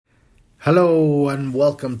Hello and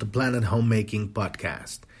welcome to Planet Homemaking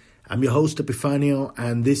Podcast. I'm your host Epifanio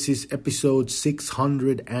and this is episode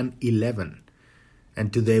 611.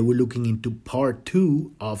 And today we're looking into part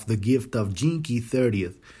 2 of the gift of Jinky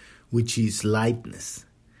 30th, which is lightness.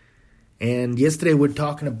 And yesterday we're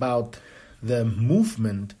talking about the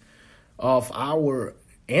movement of our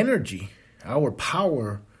energy, our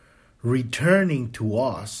power returning to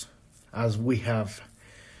us as we have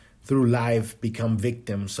through life become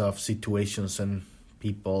victims of situations and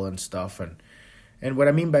people and stuff. And what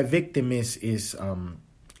I mean by victim is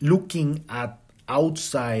looking at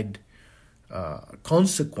outside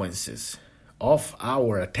consequences of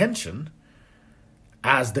our attention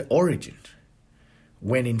as the origin,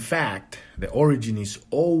 when in fact the origin is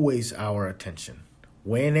always our attention.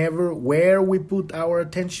 Where we put our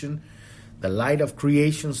attention, the light of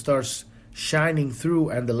creation starts shining through,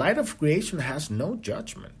 and the light of creation has no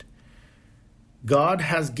judgment. God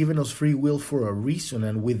has given us free will for a reason,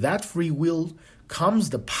 and with that free will comes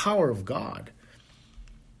the power of God.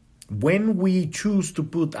 When we choose to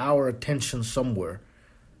put our attention somewhere,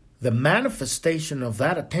 the manifestation of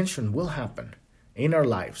that attention will happen in our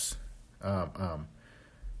lives that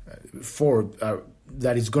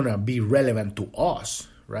is going to be relevant to us,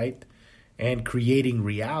 right? And creating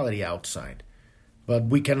reality outside. But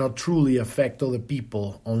we cannot truly affect other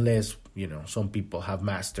people unless, some people have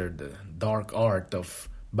mastered the dark art of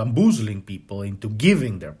bamboozling people into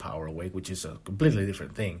giving their power away, which is a completely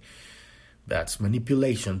different thing. That's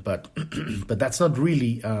manipulation, but but that's not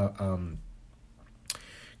really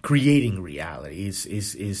creating reality.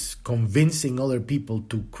 Is convincing other people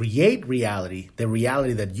to create reality, the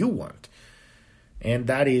reality that you want. And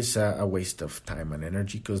that is a waste of time and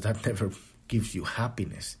energy, because that never gives you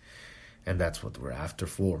happiness. And that's what we're after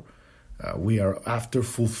for. We are after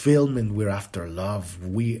fulfillment. We're after love.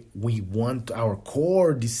 We want our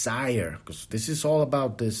core desire, because this is all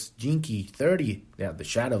about this Jinky 30, the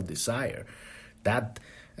shadow of desire, that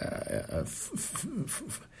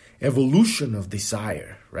evolution of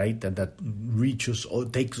desire, right? That reaches,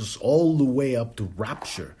 takes us all the way up to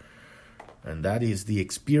rapture, and that is the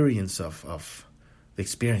experience of the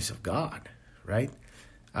experience of God, right?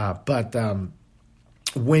 But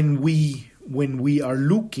when we are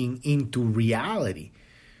looking into reality,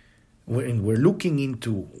 when we're looking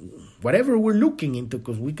into whatever we're looking into,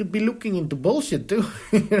 because we could be looking into bullshit too,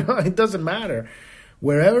 it doesn't matter.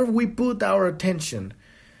 Wherever we put our attention,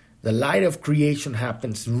 the light of creation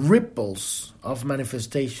happens, ripples of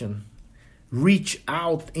manifestation reach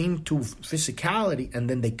out into physicality, and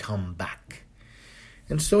then they come back.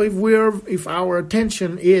 And so if our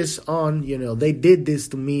attention is on, they did this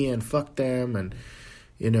to me and fuck them, and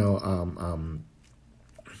we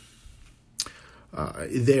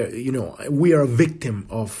are a victim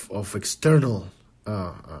of external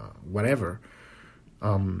whatever.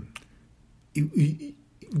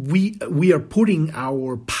 We are putting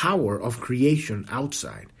our power of creation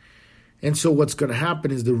outside, and so what's going to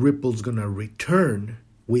happen is the ripple's going to return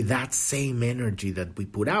with that same energy that we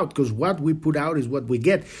put out, because what we put out is what we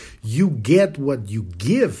get. You get what you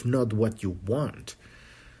give, not what you want.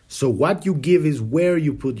 So what you give is where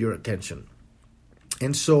you put your attention.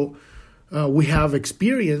 And so we have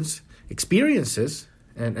experiences,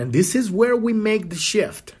 and this is where we make the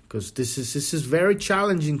shift, because this is very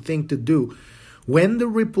challenging thing to do. When the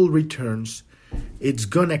ripple returns, it's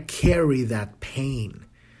going to carry that pain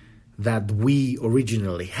that we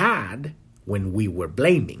originally had when we were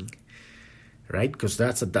blaming, right? Because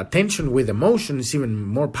that's the attention with emotion is even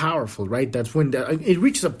more powerful, right? That's when it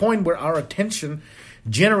reaches a point where our attention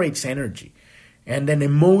generates energy, and then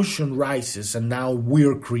emotion rises, and now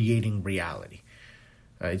we're creating reality.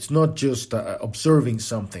 It's not just observing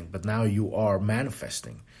something, but now you are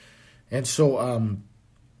manifesting. And so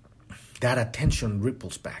that attention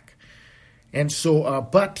ripples back. And so,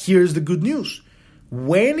 but here's the good news.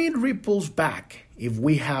 When it ripples back, if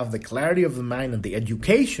we have the clarity of the mind and the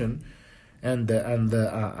education, and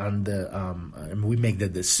we make the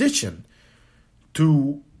decision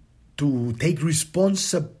to take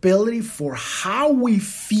responsibility for how we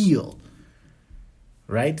feel,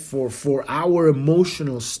 right? For our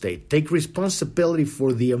emotional state. Take responsibility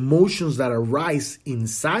for the emotions that arise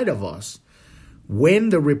inside of us when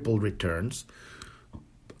the ripple returns.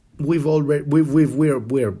 We're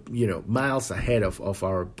miles ahead of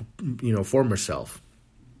our former self.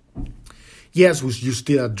 Yes, you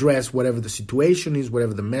still address whatever the situation is,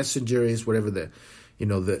 whatever the messenger is, whatever the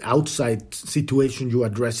outside situation, you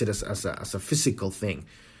address it as a physical thing.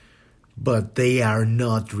 But they are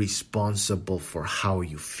not responsible for how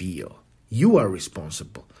you feel. You are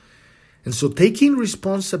responsible. And so taking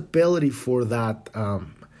responsibility for that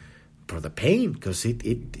for the pain, because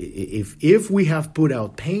if we have put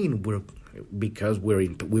out pain, because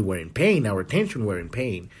we were in pain, our attention were in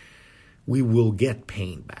pain, we will get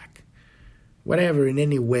pain back. Whatever, in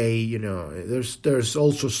any way, there's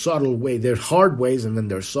also subtle ways. There's hard ways, and then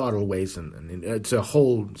there's subtle ways, and it's a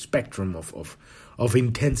whole spectrum of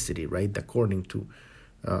intensity, right? According to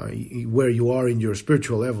where you are in your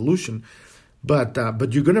spiritual evolution, but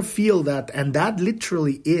you're gonna feel that, and that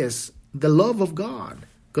literally is the love of God,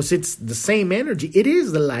 because it's the same energy. It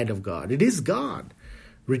is the light of God. It is God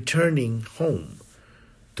returning home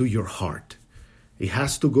to your heart. It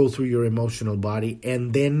has to go through your emotional body,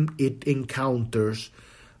 and then it encounters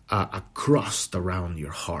a crust around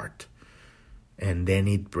your heart. And then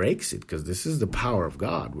it breaks it, because this is the power of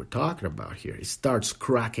God we're talking about here. It starts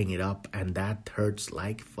cracking it up, and that hurts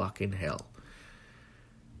like fucking hell.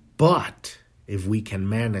 But if we can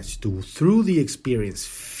manage to, through the experience,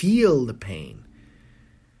 feel the pain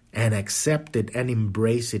and accept it and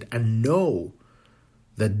embrace it and know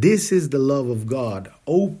that this is the love of God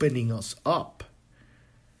opening us up,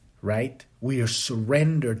 right? We are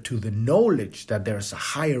surrendered to the knowledge that there's a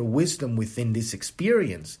higher wisdom within this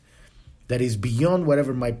experience that is beyond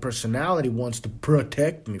whatever my personality wants to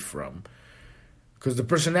protect me from. Because the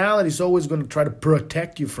personality is always going to try to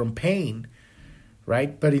protect you from pain,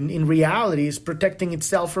 right? But in reality, it's protecting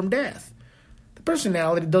itself from death. The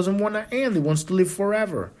personality doesn't want to end. It wants to live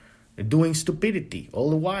forever. They're doing stupidity all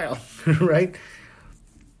the while, right?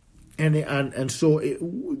 And so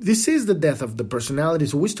this is the death of the personality.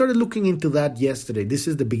 So we started looking into that yesterday. This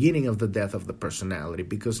is the beginning of the death of the personality,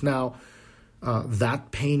 because now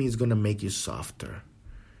that pain is going to make you softer,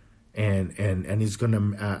 and it's going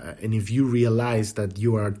to and if you realize that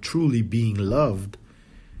you are truly being loved,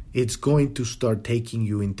 it's going to start taking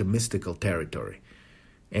you into mystical territory,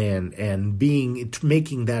 and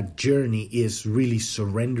making that journey is really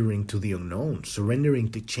surrendering to the unknown, surrendering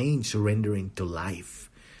to change, surrendering to life,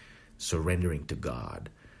 surrendering to God.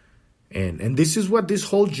 And this is what this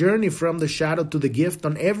whole journey from the shadow to the gift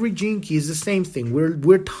on every Gene Key is the same thing.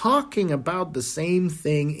 We're talking about the same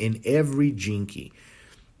thing in every Gene Key.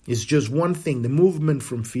 It's just one thing, the movement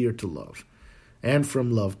from fear to love, and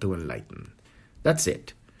from love to enlightenment. That's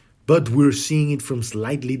it. But we're seeing it from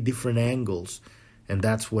slightly different angles, and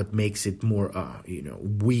that's what makes it more,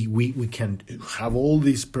 we can have all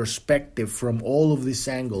this perspective from all of these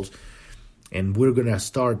angles, and we're going to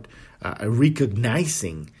start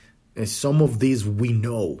recognizing some of these we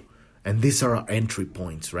know, and these are our entry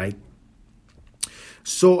points, right?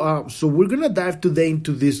 So we're going to dive today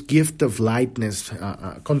into this gift of lightness,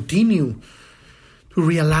 continue to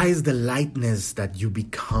realize the lightness that you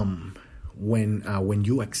become when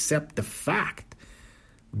you accept the fact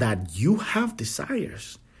that you have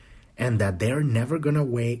desires and that they're never going to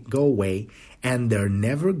go away, and they're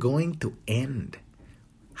never going to end.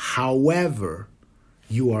 However,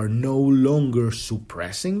 you are no longer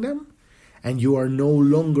suppressing them, and you are no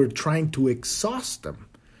longer trying to exhaust them.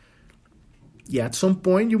 Yeah, at some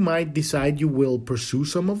point you might decide you will pursue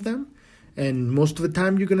some of them, and most of the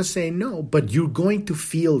time you're going to say no, but you're going to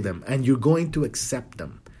feel them, and you're going to accept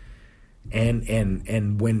them.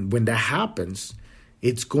 And when that happens,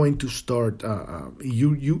 it's going to start,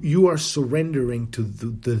 you are surrendering to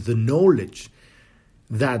the knowledge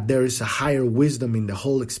that there is a higher wisdom in the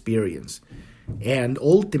whole experience. And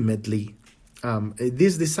ultimately,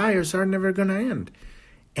 these desires are never going to end.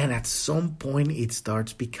 And at some point, it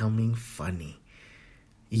starts becoming funny.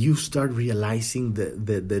 You start realizing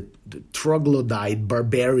the troglodyte,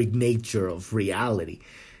 barbaric nature of reality,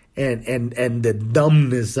 and the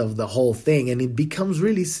dumbness of the whole thing. And it becomes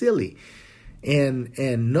really silly. And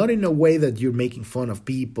not in a way that you're making fun of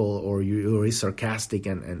people or you're sarcastic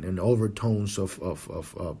and overtones of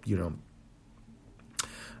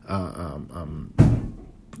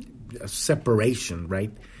separation,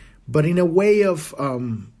 right? But in a way of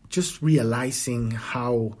just realizing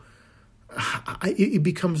how it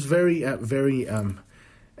becomes very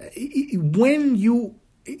when you,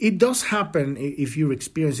 it does happen if you're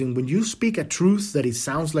experiencing, when you speak a truth that it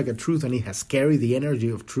sounds like a truth and it has carried the energy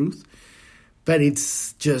of truth, but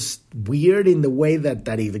it's just weird in the way that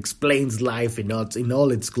it explains life in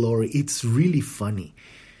all its glory. It's really funny.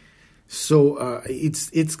 So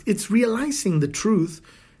it's realizing the truth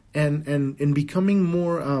and becoming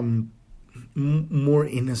more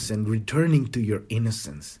innocent, returning to your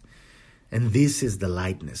innocence. And this is the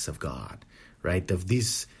lightness of God, right? Of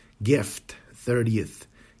this gift, 30th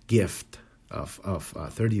gift of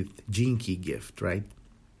 30th Gene Key gift, right?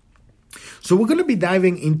 So we're going to be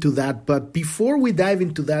diving into that. But before we dive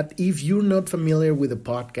into that, if you're not familiar with the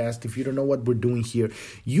podcast, if you don't know what we're doing here,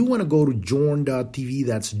 you want to go to journ.tv.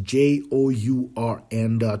 That's JOURN.tv.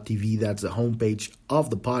 That's the homepage of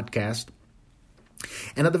the podcast.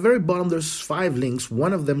 And at the very bottom, there's 5 links.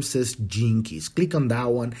 One of them says Gene Keys. Click on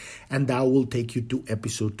that one, and that will take you to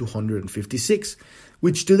episode 256,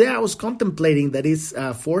 which today I was contemplating that is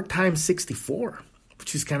 4 times 64,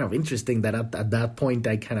 which is kind of interesting that at that point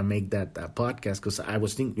I kind of make that podcast, because I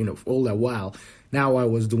was thinking, all that while, now I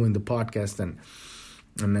was doing the podcast, and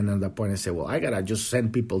then at that point I said, well, I got to just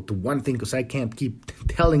send people to one thing because I can't keep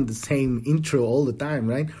telling the same intro all the time,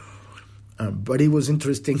 right? But it was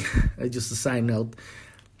interesting, just a side note,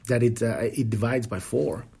 that it divides by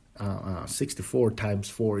 4. 64 times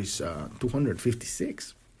 4 is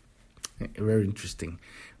 256. Very interesting,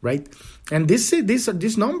 right? And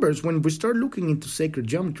these numbers, when we start looking into sacred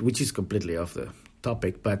geometry, which is completely off the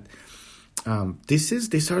topic, but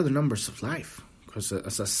these are the numbers of life. Because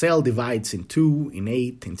as a cell divides in 2, in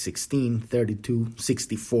 8, in 16, 32,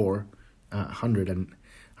 64,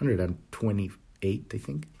 128, I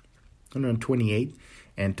think. 128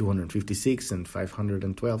 and 256 and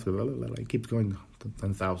 512. It keeps going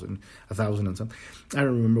 10,000, 1,000 and something. I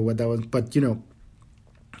don't remember what that was, but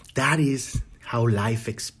that is how life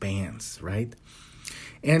expands, right?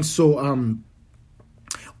 And so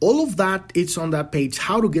all of that, it's on that page.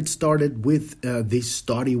 How to get started with this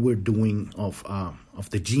study we're doing of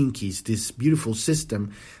the Gene Keys, this beautiful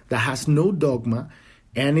system that has no dogma,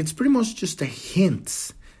 and it's pretty much just a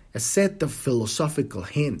set of philosophical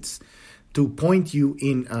hints to point you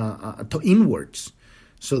inwards,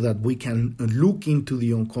 so that we can look into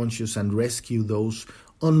the unconscious and rescue those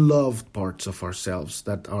unloved parts of ourselves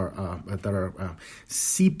that are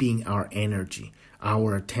seeping our energy.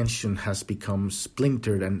 Our attention has become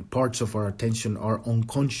splintered, and parts of our attention are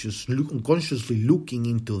unconsciously looking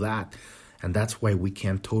into that. And that's why we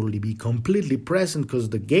can't totally be completely present,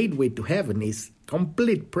 because the gateway to heaven is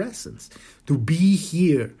complete presence. To be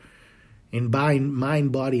here in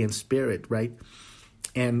mind, body, and spirit, right?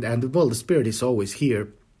 And the spirit is always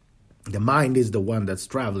here. The mind is the one that's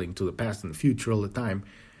traveling to the past and the future all the time.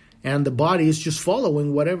 And the body is just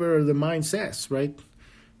following whatever the mind says, right?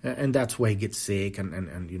 And that's why it gets sick.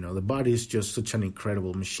 And the body is just such an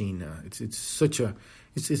incredible machine. It's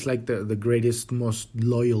like the greatest, most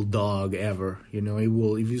loyal dog ever. It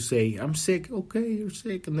will, if you say, I'm sick, okay, you're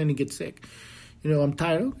sick, and then he gets sick. I'm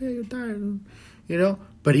tired, okay, you're tired.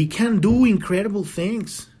 But he can do incredible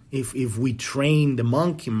things if we train the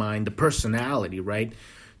monkey mind, the personality, right,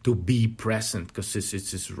 to be present, because it's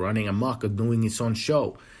just running amok, doing its own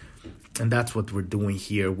show. And that's what we're doing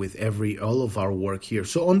here with all of our work here.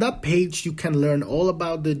 So on that page, you can learn all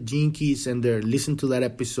about the Gene Keys and listen to that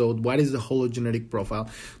episode. What is the hologenetic profile?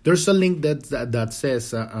 There's a link that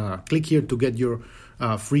says, click here to get your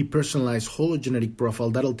free personalized hologenetic profile.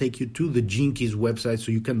 That'll take you to the Gene Keys website,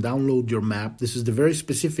 so you can download your map. This is the very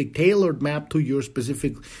specific, tailored map to your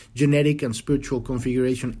specific genetic and spiritual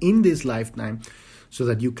configuration in this lifetime, so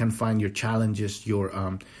that you can find your challenges,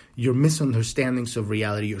 your misunderstandings of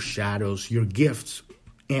reality, your shadows, your gifts,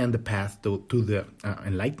 and the path to the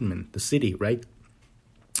enlightenment, the city, right?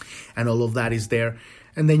 And all of that is there.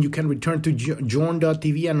 And then you can return to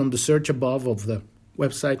journ.tv, and on the search above of the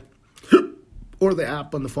website or the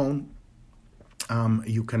app on the phone,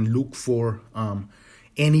 you can look for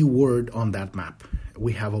any word on that map.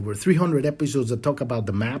 We have over 300 episodes that talk about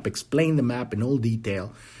the map, explain the map in all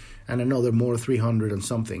detail, and another more 300 and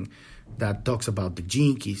something that talks about the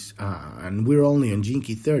Gene Keys. And we're only on Gene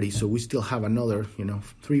Key 30, so we still have another,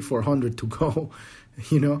 300-400 to go,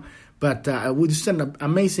 But it's an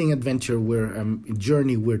amazing adventure,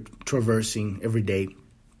 journey we're traversing every day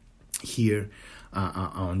here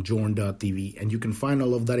on journ.tv. And you can find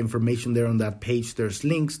all of that information there on that page. There's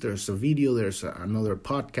links, there's a video, there's another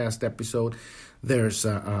podcast episode,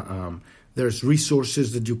 there's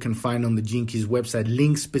resources that you can find on the Gene Keys website,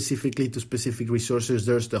 links specifically to specific resources.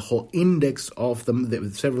 There's the whole index of them,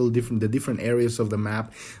 the different areas of the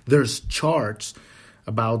map. There's charts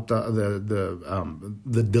about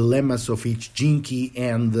the dilemmas of each Gene Key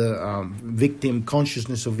and the victim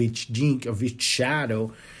consciousness of each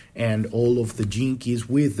shadow, and all of the Gene Keys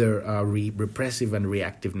with their repressive and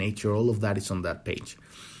reactive nature. All of that is on that page.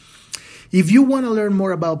 If you want to learn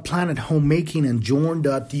more about planet homemaking and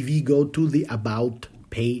journ.tv, go to the About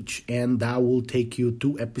page, and that will take you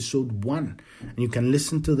to episode 1. And you can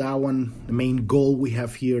listen to that one. The main goal we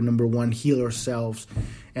have here, number 1, heal ourselves.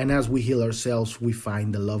 And as we heal ourselves, we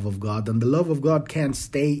find the love of God. And the love of God can't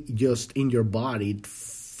stay just in your body. It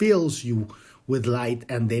fills you with light,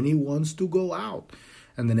 and then it wants to go out.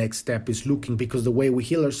 And the next step is looking, because the way we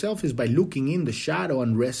heal ourselves is by looking in the shadow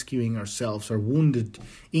and rescuing ourselves, our wounded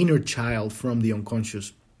inner child from the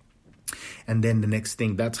unconscious. And then the next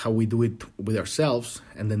thing, that's how we do it with ourselves.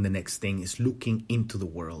 And then the next thing is looking into the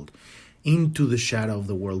world, into the shadow of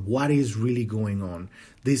the world. What is really going on?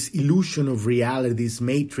 This illusion of reality, this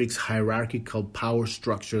matrix hierarchical power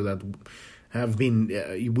structure that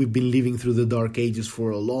we've been living through the dark ages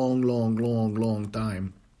for a long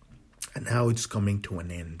time. And now it's coming to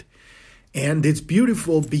an end. And it's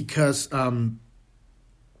beautiful because the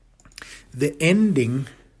ending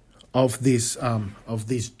of this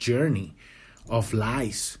journey of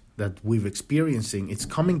lies that we're experiencing, it's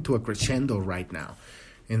coming to a crescendo right now.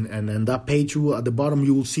 And on that page, at the bottom,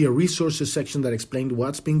 you will see a resources section that explains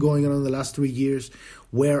what's been going on in the last 3 years.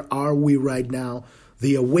 Where are we right now?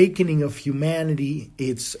 The awakening of humanity,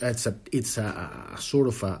 it's a sort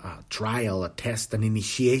of a trial, a test, an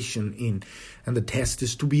initiation in. And the test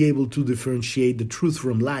is to be able to differentiate the truth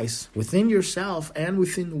from lies within yourself and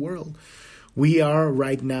within the world. We are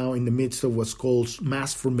right now in the midst of what's called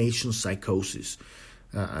mass formation psychosis.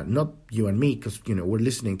 Not you and me, because we're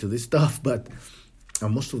listening to this stuff, but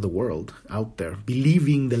most of the world out there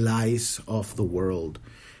believing the lies of the world.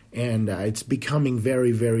 And it's becoming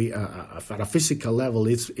very, very at a physical level.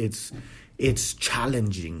 It's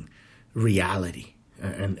challenging reality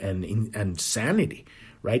and sanity,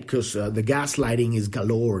 right? Because the gaslighting is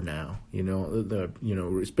galore now.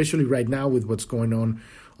 Especially right now with what's going on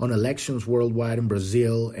elections worldwide in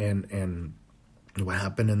Brazil and what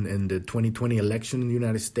happened in the 2020 election in the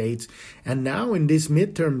United States, and now in these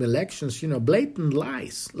midterm elections. Blatant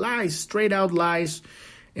lies, straight out lies.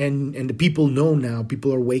 And the people know now,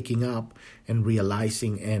 people are waking up and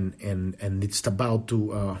realizing, and it's about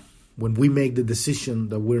to, when we make the decision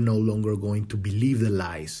that we're no longer going to believe the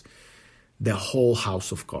lies, the whole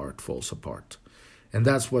house of cards falls apart. And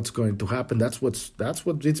that's what's going to happen. That's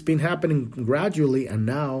what it's been happening gradually, and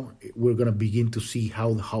now we're going to begin to see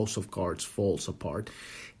how the house of cards falls apart.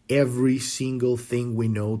 Every single thing we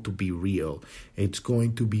know to be real, it's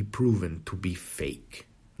going to be proven to be fake.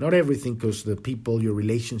 Not everything, because the people your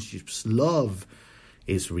relationships love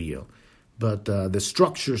is real. But the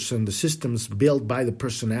structures and the systems built by the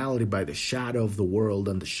personality, by the shadow of the world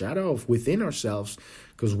and the shadow of within ourselves,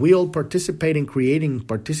 because we all participating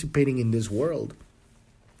in this world,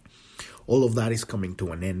 all of that is coming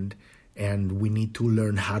to an end. And we need to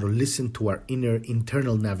learn how to listen to our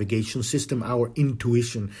internal navigation system, our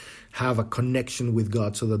intuition, have a connection with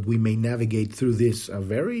God so that we may navigate through this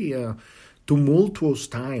very tumultuous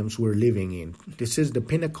times we're living in. This is the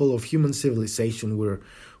pinnacle of human civilization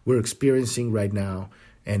we're experiencing right now,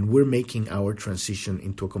 and we're making our transition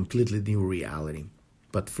into a completely new reality.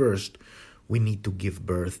 But first, we need to give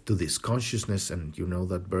birth to this consciousness, and you know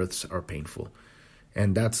that births are painful.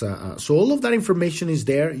 And that's so all of that information is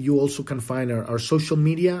there. You also can find our social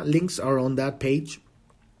media links are on that page,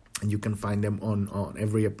 and you can find them on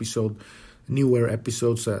every episode. Newer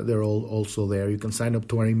episodes, they're all also there. You can sign up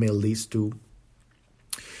to our email list too.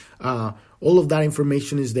 All of that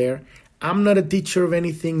information is there. I'm not a teacher of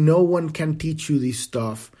anything. No one can teach you this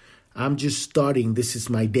stuff. I'm just studying. This is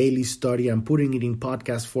my daily study. I'm putting it in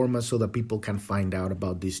podcast format so that people can find out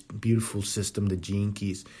about this beautiful system, the Gene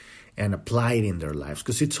Keys, and apply it in their lives,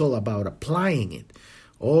 because it's all about applying it.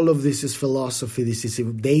 All of this is philosophy. This is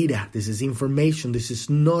data. This is information. This is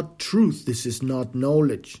not truth. This is not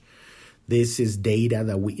knowledge. This is data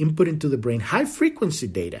that we input into the brain, high-frequency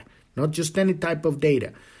data, not just any type of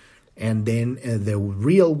data. And then the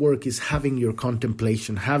real work is having your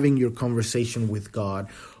contemplation, having your conversation with God,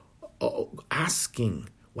 asking,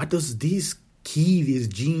 what does this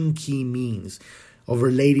gene key means?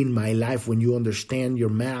 Overlating my life, when you understand your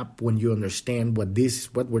map, when you understand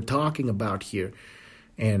what we're talking about here,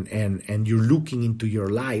 and you're looking into your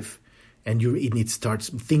life, and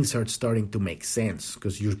things are starting to make sense,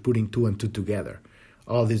 because you're putting two and two together.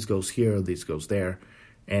 Oh, this goes here, this goes there,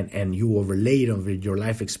 and you overlay it over your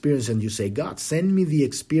life experience, and you say, God, send me the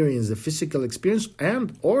experience, the physical experience,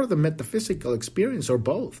 or the metaphysical experience, or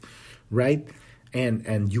both, right?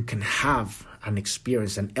 And you can have an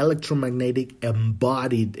experience, an electromagnetic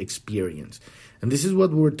embodied experience. And this is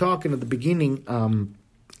what we were talking at the beginning,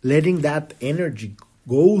 letting that energy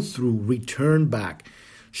go through, return back,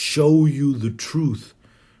 show you the truth,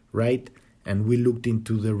 right? And we looked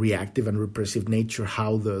into the reactive and repressive nature,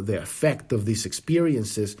 how the effect of these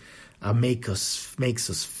experiences makes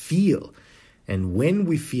us feel. And when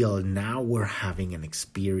we feel, now we're having an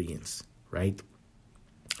experience, right?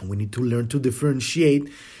 And we need to learn to differentiate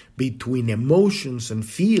between emotions and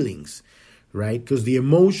feelings, right? Because the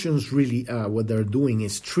emotions really, what they're doing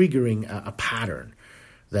is triggering a pattern.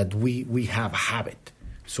 that we have a habit.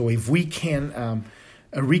 So if we can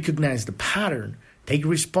recognize the pattern, take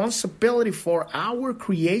responsibility for our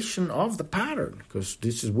creation of the pattern, because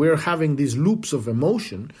we're having these loops of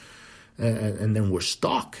emotion, and then we're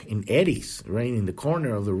stuck in eddies, right, in the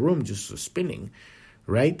corner of the room, just spinning,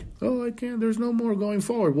 right? Oh, I can't. There's no more going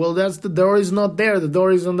forward. Well, the door is not there. The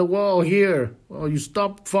door is on the wall here. Well, you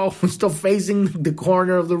stop facing the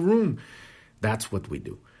corner of the room. That's what we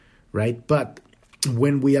do, right? But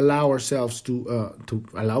when we allow ourselves to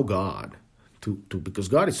allow God to because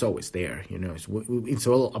God is always there, it's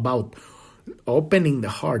all about opening the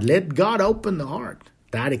heart. Let God open the heart.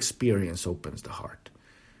 That experience opens the heart.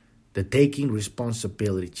 The taking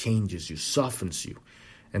responsibility changes you, softens you.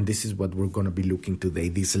 And this is what we're going to be looking today.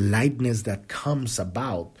 This lightness that comes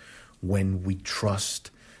about when we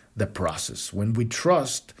trust the process, when we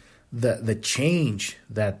trust the change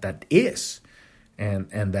that is, and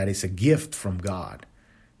that is a gift from God.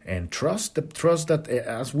 And trust that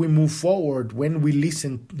as we move forward, when we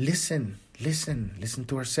listen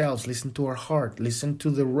to ourselves, listen to our heart, listen to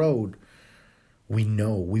the road, we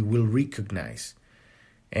know, we will recognize.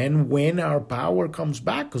 And when our power comes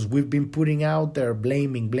back, because we've been putting out there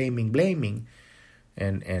blaming,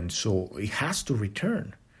 and so it has to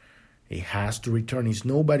return. It has to return. It's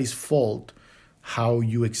nobody's fault how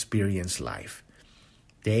you experience life.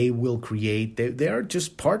 They will create. They are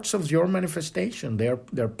just parts of your manifestation.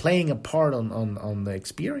 They're playing a part on the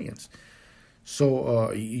experience.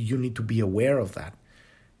 So you need to be aware of that,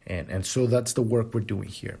 and so that's the work we're doing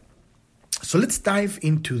here. So let's dive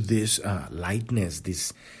into this lightness,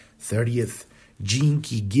 this 30th Gene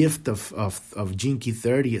Key gift of Gene Key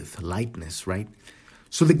 30th, lightness, right?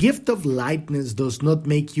 So the gift of lightness does not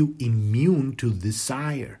make you immune to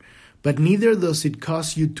desire, but neither does it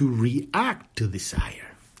cause you to react to desire.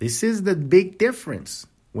 This is the big difference.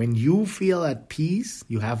 When you feel at peace,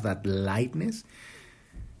 you have that lightness,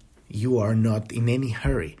 you are not in any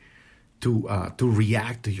hurry to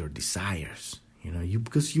react to your desires.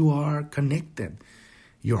 Because you are connected.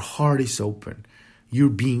 Your heart is open. You're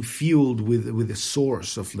being fueled with the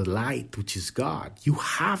source of the light, which is God. You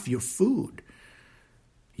have your food.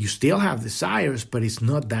 You still have desires, but it's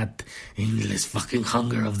not that endless fucking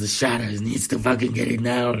hunger of the shadows needs to fucking get it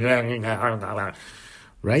now.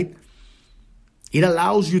 Right? It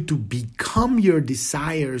allows you to become your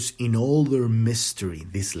desires in all their mystery,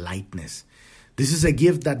 this lightness. This is a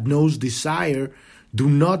gift that knows desire do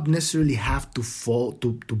not necessarily have to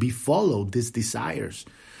be followed, these desires,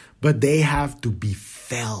 but they have to be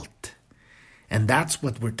felt. And that's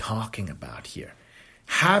what we're talking about here.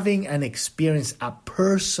 Having an experience, a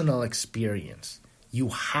personal experience, you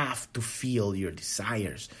have to feel your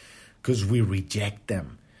desires because we reject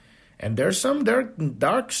them. And there's some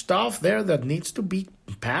dark stuff there that needs to be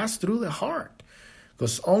passed through the heart,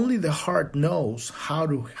 because only the heart knows how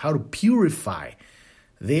to purify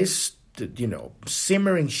this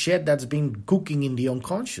simmering shit that's been cooking in the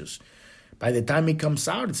unconscious. By the time it comes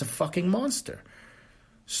out, it's a fucking monster.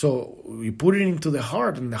 So you put it into the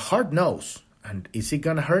heart, and the heart knows. And is it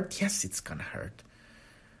going to hurt? Yes, it's going to hurt.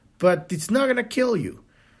 But it's not going to kill you.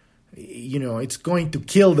 It's going to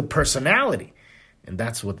kill the personality. And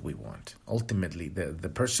that's what we want. Ultimately, the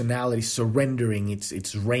personality surrendering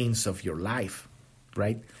its reins of your life,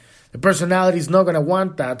 right? The personality is not going to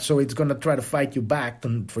want that, so it's going to try to fight you back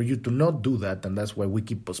for you to not do that, and that's why we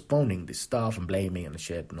keep postponing this stuff and blaming and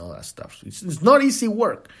shit and all that stuff. It's not easy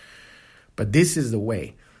work, but this is the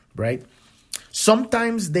way, right?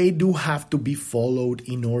 Sometimes they do have to be followed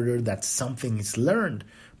in order that something is learned,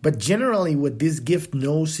 but generally what this gift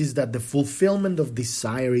knows is that the fulfillment of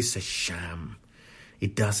desire is a sham.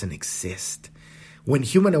 It doesn't exist. When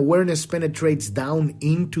human awareness penetrates down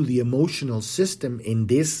into the emotional system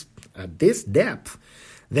at this depth,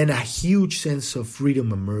 then a huge sense of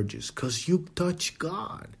freedom emerges because you touch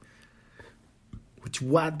God.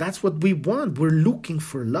 That's what we want. We're looking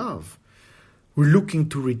for love. We're looking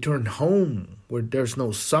to return home where there's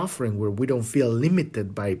no suffering, where we don't feel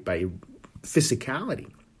limited by physicality.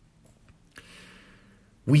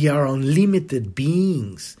 We are unlimited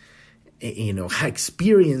beings,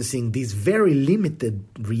 experiencing this very limited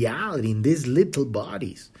reality in these little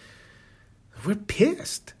bodies. We're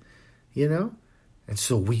pissed, and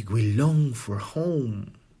so we long for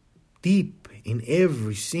home. Deep in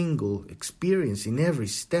every single experience, in every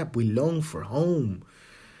step, we long for home.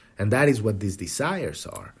 And that is what these desires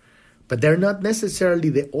are. But they're not necessarily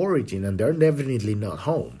the origin, and they're definitely not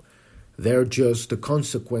home. They're just the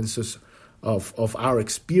consequences of our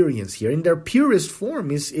experience here. In their purest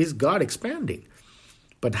form is God expanding.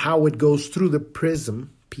 But how it goes through the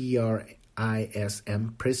prism,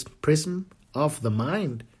 Prism, of the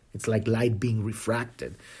mind, it's like light being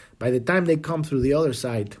refracted. By the time they come through the other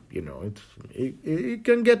side, it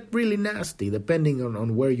can get really nasty depending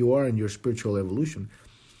on where you are in your spiritual evolution.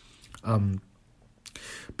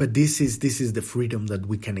 But this is the freedom that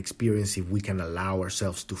we can experience if we can allow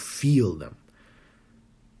ourselves to feel them.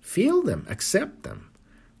 Feel them, accept them,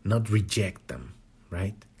 not reject them,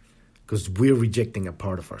 right? Because we're rejecting a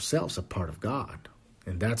part of ourselves, a part of God.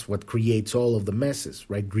 And that's what creates all of the messes,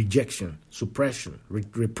 right? Rejection, suppression,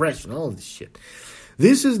 repression, all of this shit.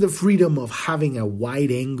 This is the freedom of having a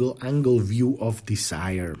wide angle view of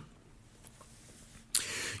desire.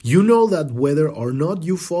 You know that whether or not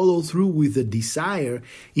you follow through with the desire,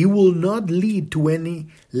 it will not lead to any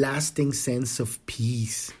lasting sense of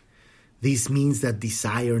peace. This means that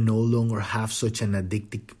desire no longer have such an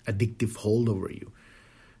addictive hold over you.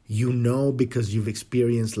 You know, because you've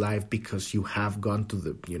experienced life, because you have gone to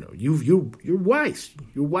the, you're wise.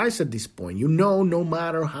 You're wise at this point. You know, no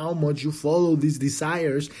matter how much you follow these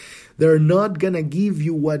desires, they're not going to give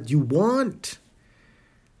you what you want.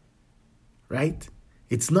 Right?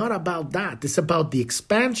 It's not about that. It's about the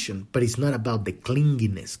expansion, but it's not about the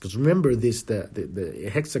clinginess. Because remember this, the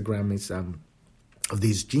hexagram is of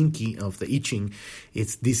this jinki, of the I Ching,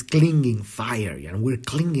 it's this clinging fire, and we're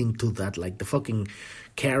clinging to that like the fucking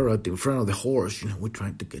carrot in front of the horse. We're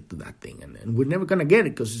trying to get to that thing, and we're never gonna get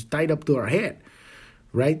it because it's tied up to our head,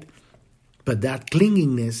 right? But that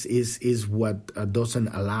clinginess is what doesn't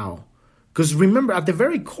allow. Because remember, at the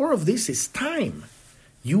very core of this is time.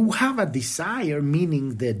 You have a desire,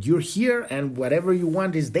 meaning that you're here and whatever you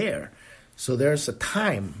want is there. So there's a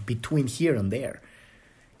time between here and there.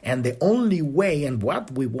 And the only way and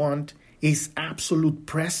what we want is absolute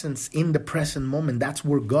presence in the present moment. That's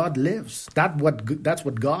where God lives. That's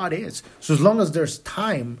what God is. So as long as there's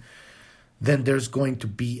time, then there's going to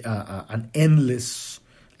be an endless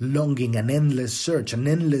longing, an endless search, an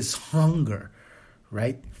endless hunger,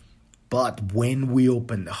 right? But when we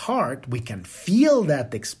open the heart, we can feel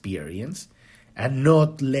that experience and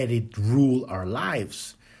not let it rule our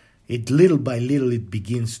lives. It little by little, it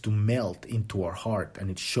begins to melt into our heart and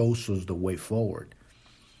it shows us the way forward.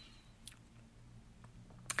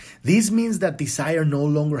 This means that desire no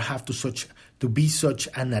longer have to have such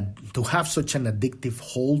an addictive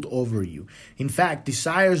hold over you. In fact,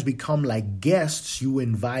 desires become like guests you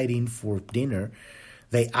invite in for dinner.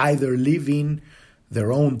 They either live in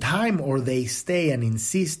their own time or they stay and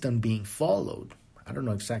insist on being followed. I don't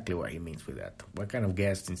know exactly what he means with that. What kind of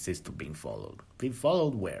guest insists on being followed? Being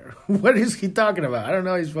followed where? What is he talking about? I don't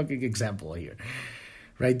know his fucking example here.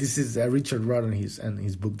 Right? This is Richard Rudd and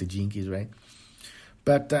his book, The Jinkies, right?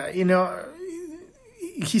 But,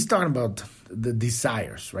 he's talking about the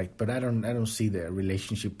desires, right? But I don't see the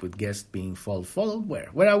relationship with guests being followed. Followed where?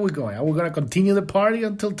 Where are we going? Are we going to continue the party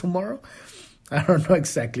until tomorrow? I don't know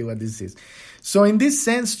exactly what this is. So in this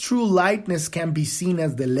sense, true lightness can be seen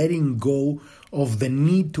as the letting go of the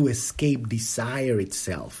need to escape desire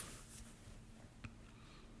itself.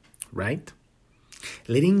 Right?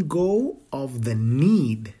 Letting go of the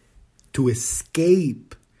need to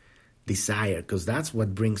escape desire, because that's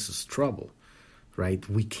what brings us trouble, right?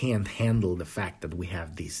 We can't handle the fact that we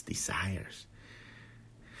have these desires.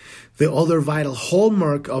 The other vital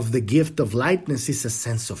hallmark of the gift of lightness is a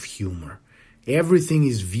sense of humor. Everything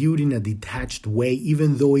is viewed in a detached way,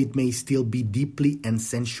 even though it may still be deeply and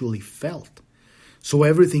sensually felt. So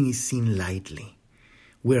everything is seen lightly.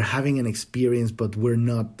 We're having an experience, but we're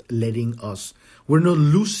not losing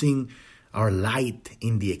our light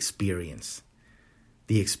in the experience.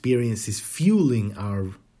 The experience is fueling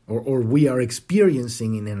or we are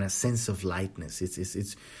experiencing it in a sense of lightness.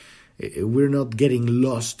 We're not getting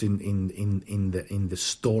lost in the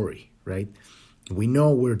story, right? We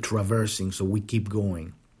know we're traversing, so we keep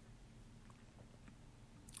going.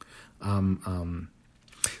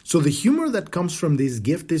 So the humor that comes from this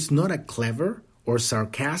gift is not a clever or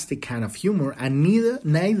sarcastic kind of humor, and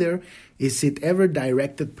neither is it ever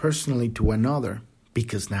directed personally to another,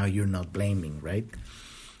 because now you're not blaming, right?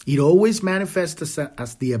 It always manifests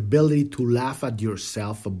as the ability to laugh at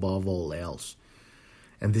yourself above all else.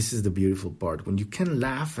 And this is the beautiful part. When you can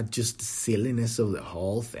laugh at just the silliness of the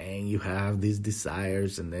whole thing, you have these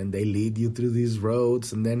desires and then they lead you through these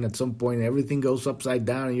roads. And then at some point, everything goes upside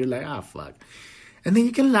down and you're like, fuck. And then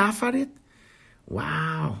you can laugh at it.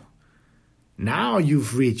 Wow. Now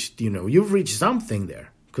you've reached something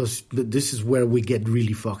there. Because this is where we get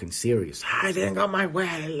really fucking serious. I didn't go my way.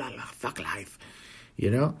 Fuck life.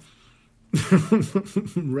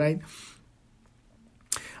 Right?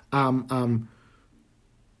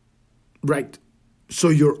 Right. So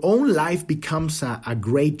your own life becomes a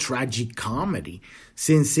great tragic comedy,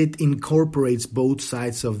 since it incorporates both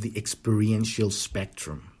sides of the experiential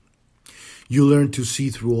spectrum. You learn to see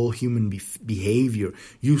through all human behavior.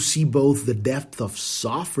 You see both the depth of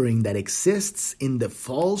suffering that exists in the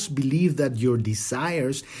false belief that your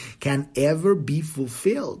desires can ever be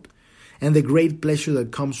fulfilled, and the great pleasure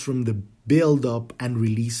that comes from the build up and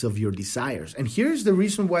release of your desires. And here's the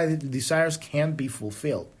reason why the desires can't be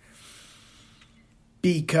fulfilled.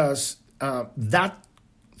 Because that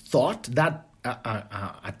thought, that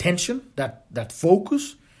attention, that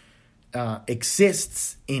focus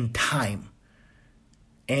exists in time.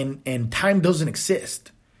 And time doesn't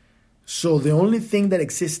exist. So the only thing that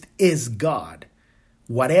exists is God.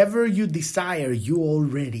 Whatever you desire, you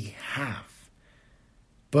already have.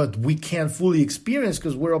 But we can't fully experience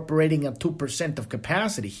because we're operating at 2% of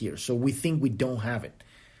capacity here. So we think we don't have it.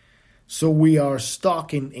 So we are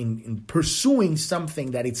stuck in pursuing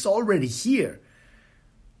something that it's already here.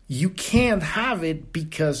 You can't have it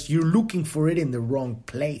because you're looking for it in the wrong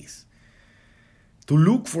place. To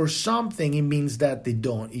look for something, it means that you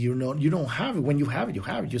don't have it. When you have it, you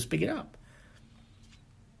have it. Just pick it up.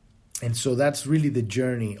 And so that's really the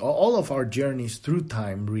journey. All of our journeys through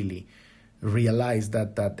time really realize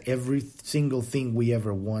that every single thing we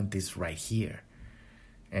ever want is right here.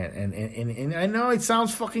 And I know it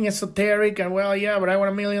sounds fucking esoteric and well, yeah, but I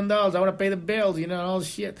want $1 million. I want to pay the bills, all this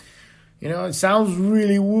shit. It sounds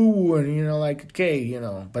really woo-woo and, like, okay,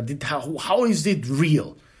 but how is it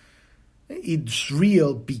real? It's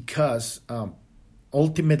real because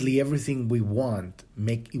ultimately everything we want,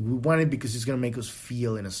 we want it because it's going to make us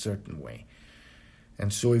feel in a certain way.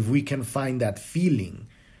 And so if we can find that feeling,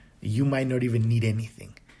 you might not even need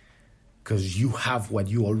anything because you have what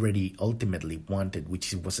you already ultimately wanted,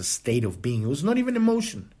 which was a state of being. It was not even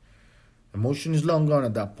emotion. Emotion is long gone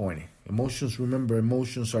at that point.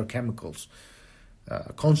 Emotions are chemicals.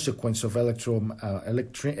 Consequence of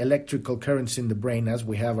electrical currents in the brain. As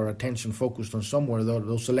we have our attention focused on somewhere,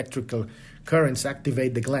 those electrical currents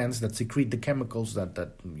activate the glands that secrete the chemicals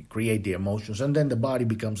that create the emotions, and then the body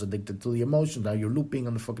becomes addicted to the emotions. Now you're looping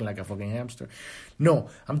on the fucking like a fucking hamster. No,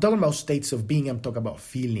 I'm talking about states of being. I'm talking about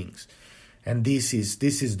feelings, and this is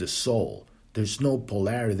the soul. There's no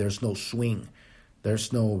polarity. There's no swing.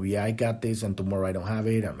 There's no I got this and tomorrow I don't have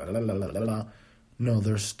it. And blah, blah, blah, blah, blah. No,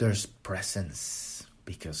 there's presence.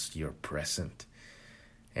 Because you're present,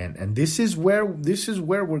 and this is where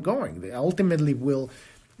we're going. Ultimately, we'll,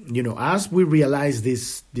 as we realize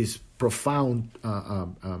this profound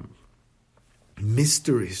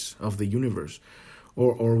mysteries of the universe,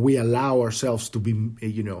 or we allow ourselves to be,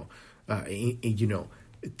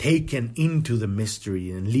 taken into the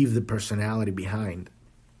mystery and leave the personality behind.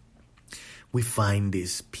 We find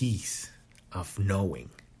this peace of knowing,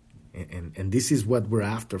 and this is what we're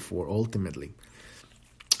after for ultimately.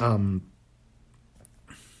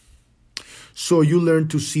 So you learn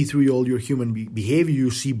to see through all your human behavior. You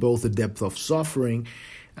see both the depth of suffering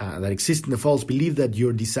that exists in the false belief that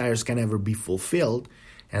your desires can ever be fulfilled,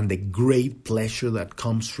 and the great pleasure that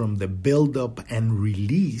comes from the build-up and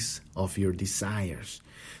release of your desires.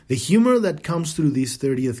 The humor that comes through this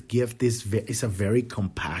 30th gift is a very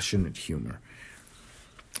compassionate humor.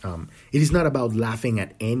 It is not about laughing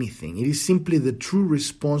at anything. It is simply the true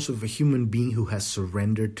response of a human being who has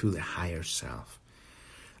surrendered to the higher self.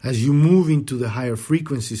 As you move into the higher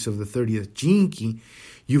frequencies of the 30th gene key,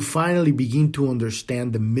 you finally begin to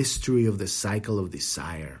understand the mystery of the cycle of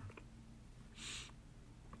desire.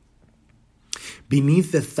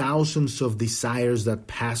 Beneath the thousands of desires that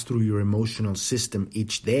pass through your emotional system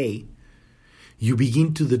each day, you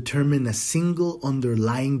begin to determine a single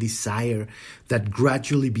underlying desire that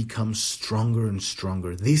gradually becomes stronger and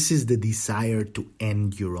stronger. This is the desire to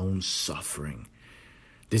end your own suffering.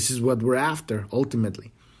 This is what we're after,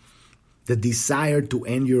 ultimately. The desire to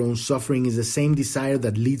end your own suffering is the same desire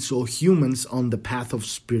that leads all humans on the path of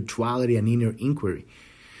spirituality and inner inquiry.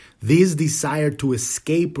 This desire to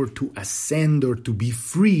escape or to ascend or to be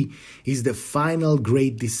free is the final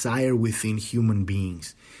great desire within human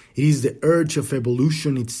beings. It is the urge of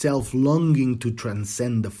evolution itself longing to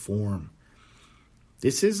transcend the form.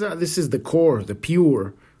 This is the core, the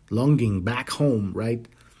pure longing back home, right?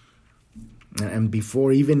 And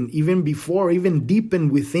even deep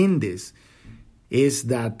and within this is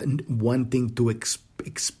that wanting to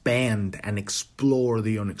expand and explore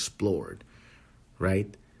the unexplored,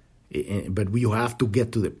 right? But you have to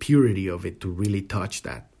get to the purity of it to really touch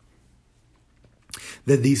that.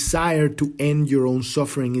 The desire to end your own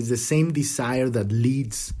suffering is the same desire that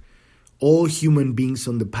leads all human beings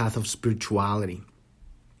on the path of spirituality,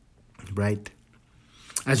 right?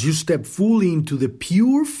 As you step fully into the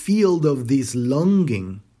pure field of this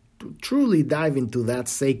longing, to truly dive into that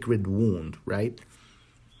sacred wound, right?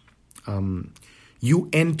 You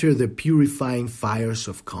enter the purifying fires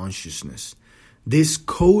of consciousness. This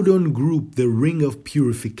codon group, the ring of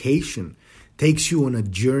purification, takes you on a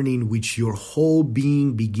journey in which your whole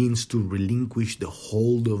being begins to relinquish the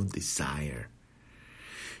hold of desire.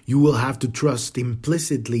 You will have to trust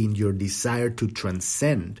implicitly in your desire to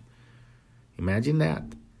transcend. Imagine that.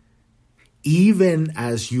 Even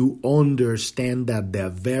as you understand that the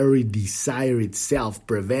very desire itself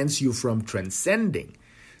prevents you from transcending.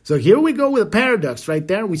 So here we go with a paradox right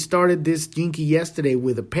there. We started this Jinky yesterday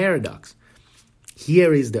with a paradox.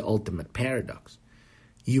 Here is the ultimate paradox.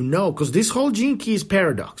 You know, because this whole Jinky is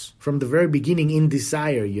paradox. From the very beginning in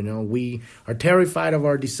desire, we are terrified of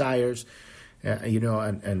our desires,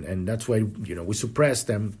 and that's why, we suppress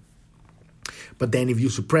them. But then if you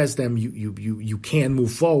suppress them, you can't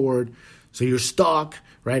move forward. So you're stuck,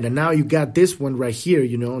 right? And now you got this one right here,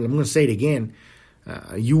 I'm going to say it again.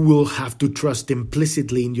 You will have to trust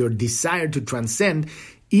implicitly in your desire to transcend,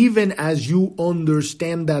 even as you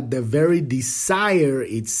understand that the very desire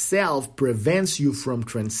itself prevents you from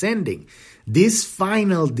transcending. This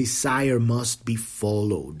final desire must be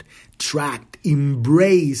followed, tracked,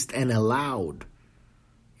 embraced, and allowed.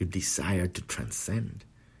 Your desire to transcend.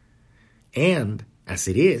 And as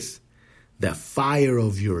it is, the fire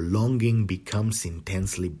of your longing becomes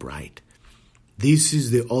intensely bright. This is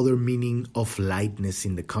the other meaning of lightness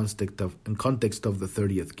in the context of the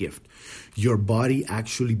 30th gift. Your body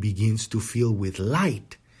actually begins to fill with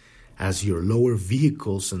light as your lower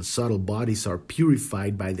vehicles and subtle bodies are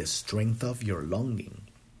purified by the strength of your longing.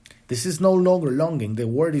 This is no longer longing. The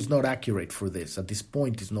word is not accurate for this. At this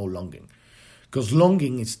point, it's no longing. Because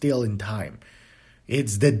longing is still in time.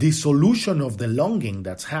 It's the dissolution of the longing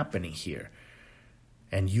that's happening here.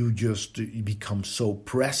 And you just become so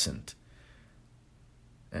present.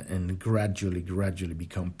 And gradually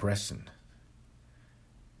become present.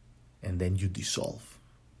 And then you dissolve.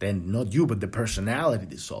 Then not you, but the personality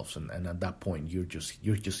dissolves. And at that point, you're just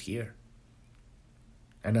here.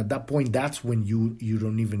 And at that point, that's when you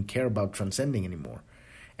don't even care about transcending anymore.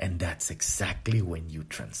 And that's exactly when you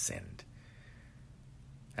transcend.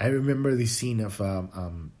 I remember this scene of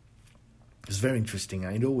it's very interesting.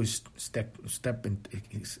 It always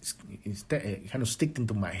kind of sticked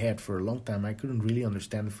into my head for a long time. I couldn't really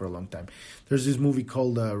understand it for a long time. There's this movie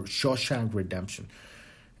called Shawshank Redemption,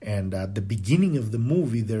 and at the beginning of the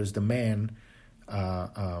movie, there's the man.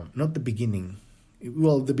 Not the beginning.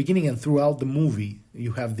 Well, the beginning and throughout the movie,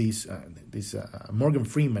 you have this Morgan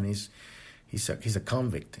Freeman he's a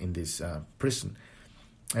convict in this prison.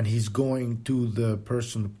 And he's going to the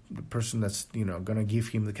person that's, going to give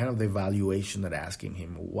him the kind of the evaluation that asking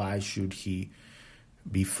him, why should he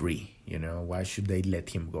be free? Why should they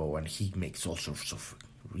let him go? And he makes all sorts of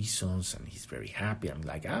reasons, and he's very happy.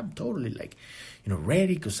 I'm totally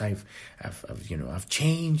ready because I've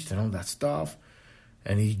changed and all that stuff.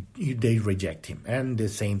 And they reject him. And the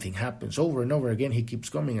same thing happens over and over again. He keeps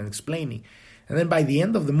coming and explaining. And then by the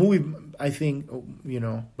end of the movie, I think,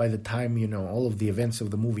 by the time, all of the events of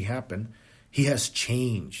the movie happen, he has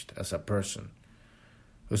changed as a person.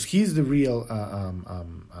 Because he's the real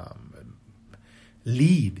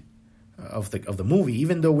lead of the movie,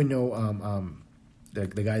 even though we know the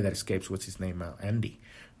guy that escapes, what's his name, Andy,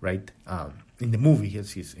 right? In the movie,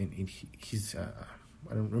 he's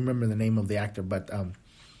I don't remember the name of the actor, but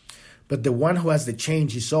the one who has the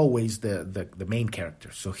change is always the main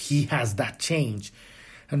character. So he has that change.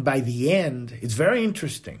 And by the end, it's very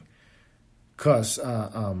interesting. Because,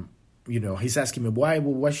 he's asking me,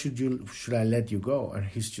 why should I let you go? And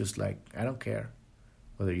he's just like, I don't care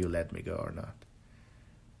whether you let me go or not.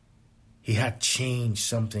 He had changed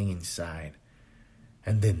something inside.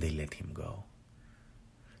 And then they let him go.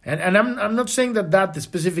 And I'm not saying that the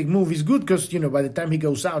specific move is good, because, by the time he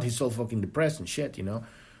goes out, he's all fucking depressed and shit,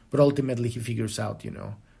 But ultimately, he figures out,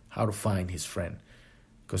 how to find his friend,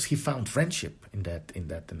 because he found friendship in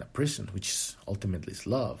the prison, which ultimately is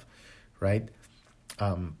love, right?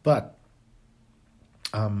 But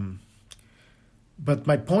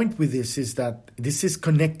my point with this is that this is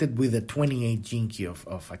connected with the 28 Jinki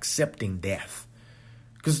of accepting death,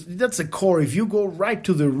 because that's a core. If you go right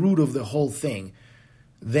to the root of the whole thing,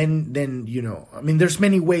 then there's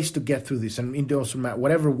many ways to get through this, and it doesn't matter.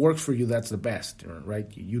 Whatever works for you, that's the best, right?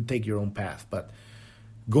 You take your own path, but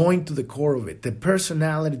going to the core of it, the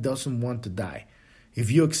personality doesn't want to die.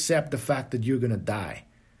 If you accept the fact that you're gonna die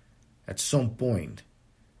at some point,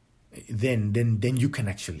 then you can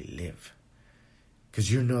actually live,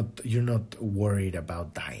 because you're not worried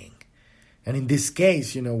about dying. And in this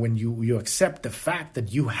case, when you accept the fact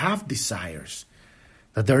that you have desires,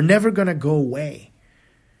 that they're never going to go away,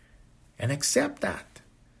 and accept that,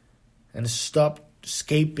 and stop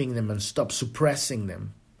escaping them and stop suppressing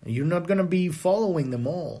them. You're not going to be following them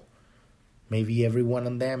all. Maybe every one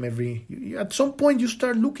of them, at some point you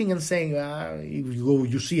start looking and saying,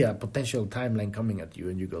 you see a potential timeline coming at you,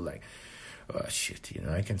 and you go like, oh shit,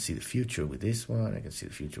 I can see the future with this one, I can see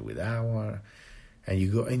the future with that one. And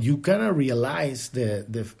you go, and you kind of realize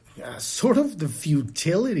the sort of the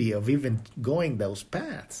futility of even going those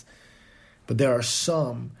paths. But there are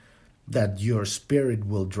some that your spirit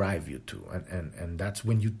will drive you to, and that's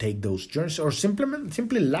when you take those journeys. Or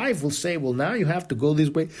simply life will say, well, now you have to go this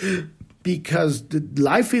way, because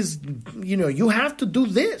life is, you have to do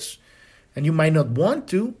this, and you might not want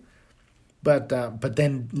to, but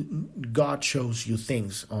then God shows you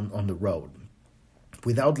things on the road.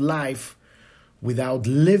 Without life, without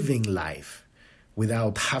living life,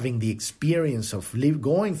 without having the experience of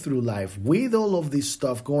going through life with all of this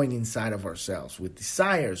stuff going inside of ourselves, with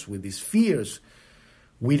desires, with these fears,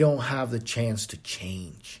 we don't have the chance to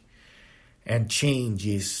change. And change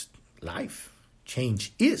is life.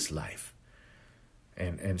 Change is life.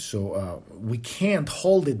 And so we can't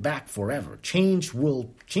hold it back forever. Change.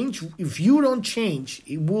 If you don't change,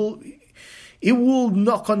 it will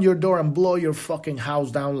knock on your door and blow your fucking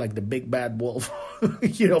house down like the big bad wolf.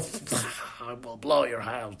 It will blow your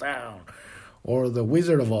house down. Or the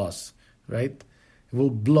Wizard of Oz, right? It will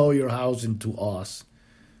blow your house into Oz.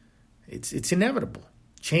 It's inevitable.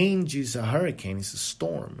 Change is a hurricane. It's a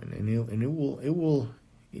storm, and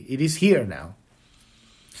it is here now.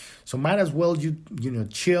 So might as well you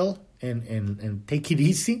chill and take it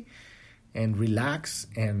easy and relax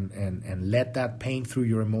and let that pain through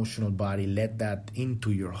your emotional body, let that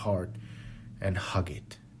into your heart, and hug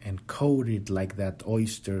it and coat it like that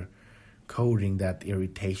oyster coating that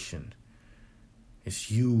irritation. It's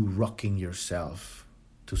you rocking yourself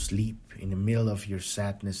to sleep in the middle of your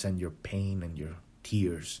sadness and your pain and your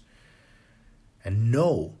tears. And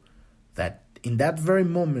know that in that very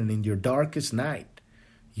moment, in your darkest night,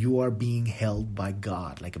 you are being held by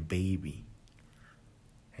God like a baby.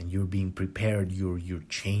 And you're being prepared, you're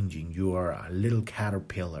changing. You are a little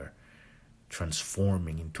caterpillar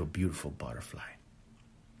transforming into a beautiful butterfly.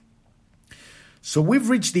 So we've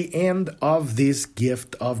reached the end of this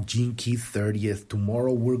gift of Gene Key 30th.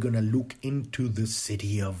 Tomorrow we're going to look into the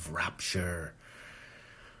city of rapture.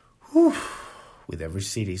 Whew. With every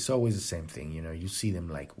city, it's always the same thing. You see them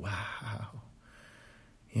like, wow.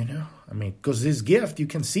 Because this gift, you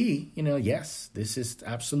can see, yes, this is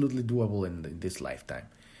absolutely doable in this lifetime.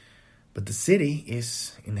 But the city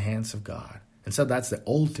is in the hands of God. And so that's the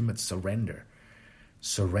ultimate surrender.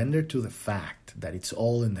 Surrender to the fact that it's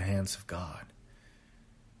all in the hands of God.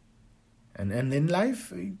 And in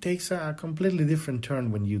life, it takes a completely different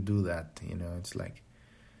turn when you do that. It's like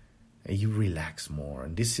you relax more.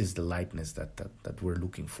 And this is the lightness that we're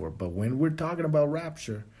looking for. But when we're talking about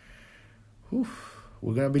rapture, we're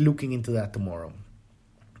going to be looking into that tomorrow.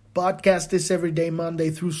 Podcast is every day, Monday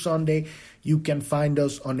through Sunday. You can find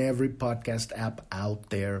us on every podcast app out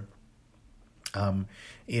there.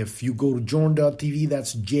 If you go to journ.tv,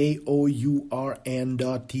 that's JOURN.tv.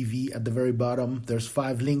 At the very bottom, there's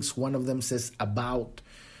 5 links. One of them says About.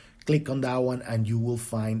 Click on that one and you will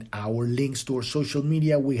find our links to our social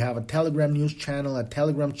media. We have a Telegram news channel, a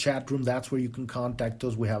Telegram chat room. That's where you can contact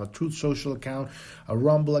us. We have a Truth Social account, a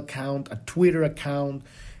Rumble account, a Twitter account,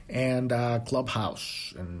 and a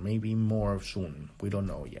Clubhouse, and maybe more soon. We don't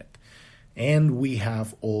know yet. And we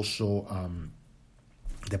have also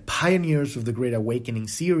the Pioneers of the Great Awakening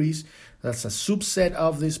series. That's a subset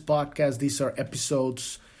of this podcast. These are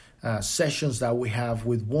episodes, sessions that we have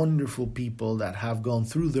with wonderful people that have gone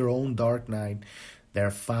through their own dark night.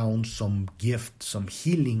 They've found some gift, some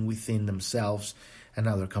healing within themselves, and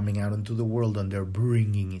now they're coming out into the world and they're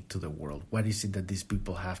bringing it to the world. What is it that these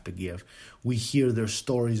people have to give? We hear their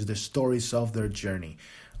stories, the stories of their journey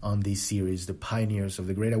on this series, The Pioneers of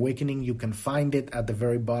the Great Awakening. You can find it at the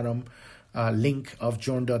very bottom link of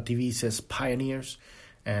journ.tv. It says Pioneers.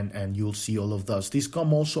 And you'll see all of those. These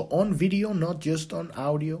come also on video, not just on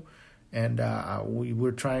audio. And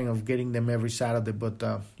we're trying of getting them every Saturday, but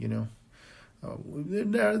they're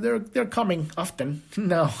coming often.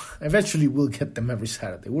 Now, eventually we'll get them every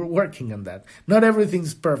Saturday. We're working on that. Not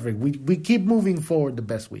everything's perfect. We keep moving forward the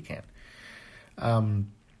best we can.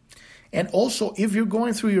 And also, if you're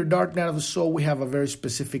going through your dark night of the soul, we have a very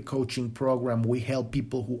specific coaching program. We help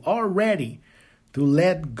people who are ready to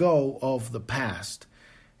let go of the past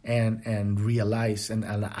and realize and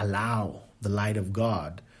allow the light of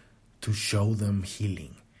God to show them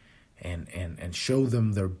healing and show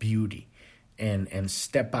them their beauty and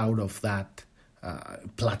step out of that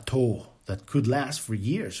plateau that could last for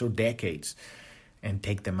years or decades and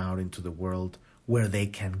take them out into the world where they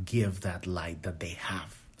can give that light that they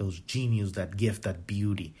have, those genius, that gift, that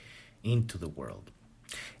beauty into the world.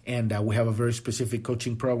 And we have a very specific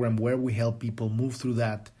coaching program where we help people move through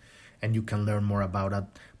that, and you can learn more about it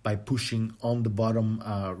by pushing on the bottom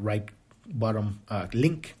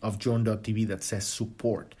link of join.tv that says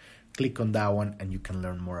support. Click on that one and you can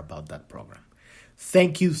learn more about that program.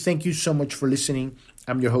 Thank you so much for listening.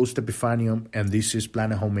 I'm your host, Epifanio, and this is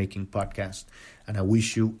Planet Homemaking Podcast, and I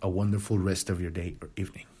wish you a wonderful rest of your day or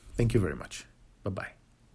evening. Thank you very much. Bye-bye.